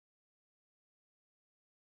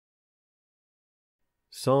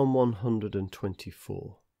Psalm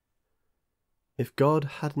 124. If God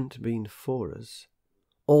hadn't been for us,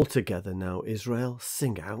 all together now, Israel,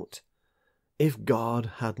 sing out. If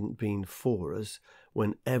God hadn't been for us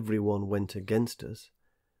when everyone went against us,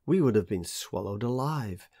 we would have been swallowed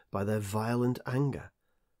alive by their violent anger,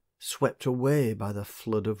 swept away by the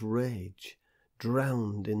flood of rage,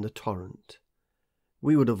 drowned in the torrent.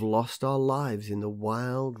 We would have lost our lives in the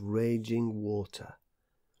wild, raging water.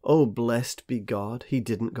 Oh, blessed be God, He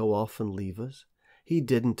didn't go off and leave us. He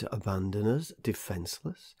didn't abandon us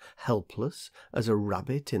defenseless, helpless as a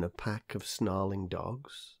rabbit in a pack of snarling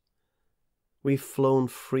dogs. We've flown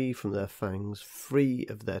free from their fangs, free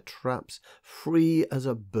of their traps, free as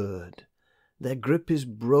a bird. Their grip is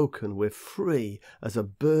broken, we're free as a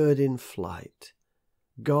bird in flight.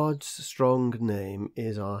 God's strong name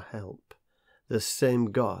is our help, the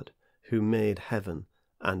same God who made heaven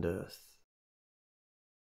and earth.